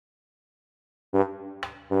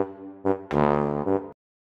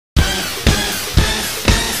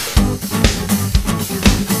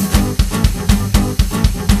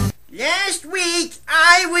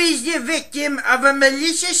of a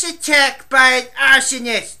malicious attack by an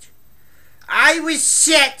arsonist. I was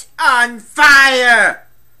set on fire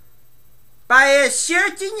by a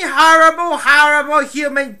certain horrible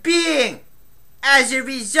human being. As a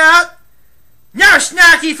result, no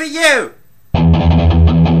snarky for you.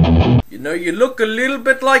 You know, you look a little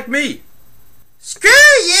bit like me. Screw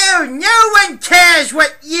you! No one cares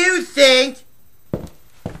what you think!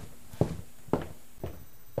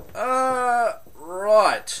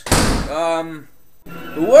 Right.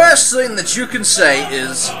 The worst thing that you can say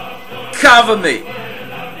is, cover me.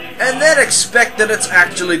 And then expect that it's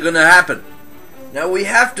actually gonna happen. Now we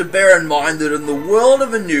have to bear in mind that in the world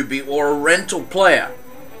of a newbie or a rental player,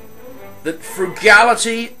 that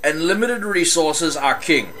frugality and limited resources are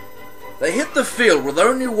king. They hit the field with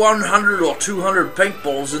only 100 or 200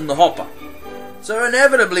 paintballs in the hopper. So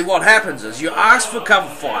inevitably what happens is you ask for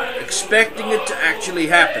cover fire, expecting it to actually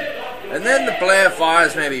happen, and then the player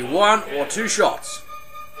fires maybe 1 or 2 shots.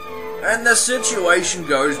 And the situation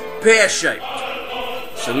goes pear-shaped.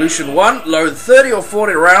 Solution 1, load 30 or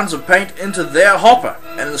 40 rounds of paint into their hopper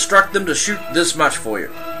and instruct them to shoot this much for you.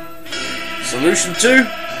 Solution 2,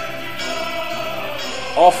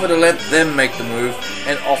 offer to let them make the move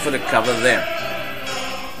and offer to cover them.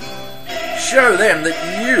 Show them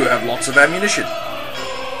that you have lots of ammunition.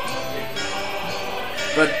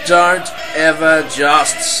 But don't ever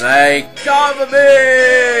just say, cover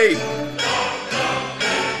me!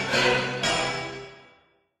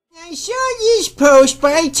 I saw this post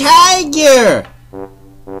by Tyger.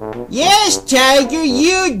 Yes, Tyger,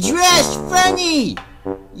 you dress funny.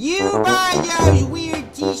 You buy those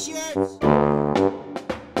weird t-shirts.